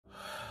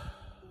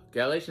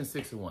Galatians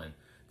 6:1.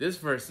 This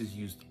verse is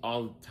used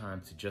all the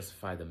time to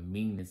justify the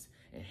meanness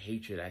and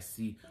hatred I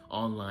see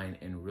online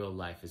in real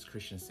life as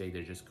Christians say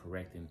they're just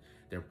correcting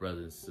their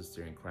brother and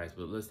sister in Christ.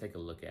 But let's take a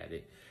look at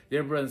it.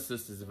 Dear brothers and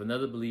sisters, if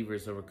another believer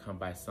is overcome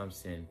by some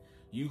sin,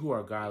 you who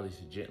are godly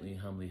should gently and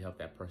humbly help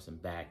that person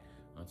back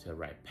onto the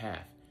right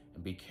path.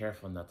 And be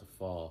careful not to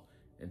fall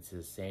into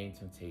the same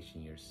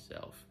temptation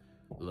yourself.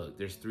 Look,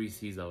 there's 3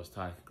 C's I was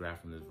taught to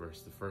grab from this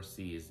verse. The first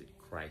C is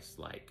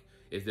Christ-like.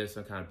 Is there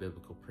some kind of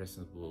biblical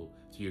principle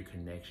to your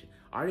connection?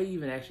 Are they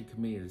even actually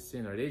committing a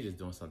sin, or are they just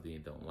doing something you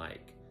don't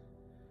like?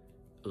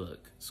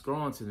 Look,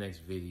 scroll on to the next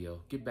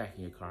video, get back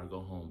in your car, and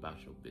go home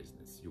about your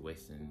business. You're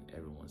wasting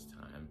everyone's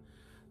time.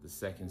 The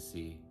second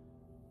C,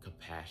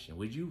 compassion.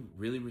 Would you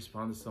really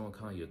respond to someone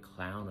calling you a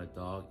clown, a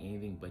dog,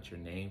 anything but your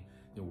name?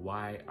 Then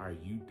why are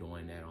you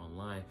doing that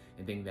online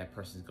and thinking that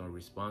person's going to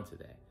respond to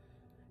that?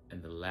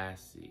 And the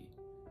last C,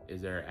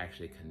 is there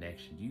actually a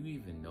connection? Do you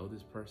even know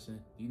this person?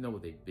 Do you know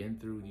what they've been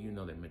through? Do you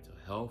know their mental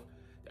health?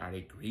 Are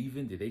they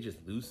grieving? Did they just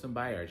lose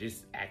somebody or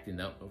just acting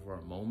up for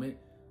a moment?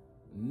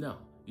 No,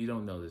 you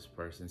don't know this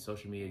person.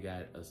 Social media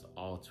got us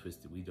all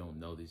twisted. We don't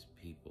know these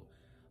people.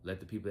 Let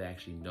the people that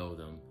actually know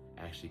them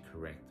actually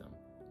correct them.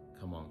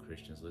 Come on,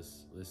 Christians,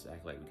 let's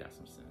act like we got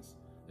some sense.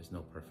 There's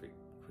no perfect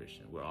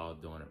Christian. We're all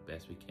doing our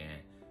best we can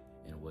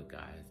in what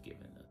God has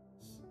given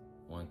us.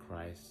 One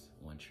Christ,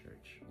 one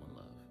church, one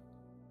love.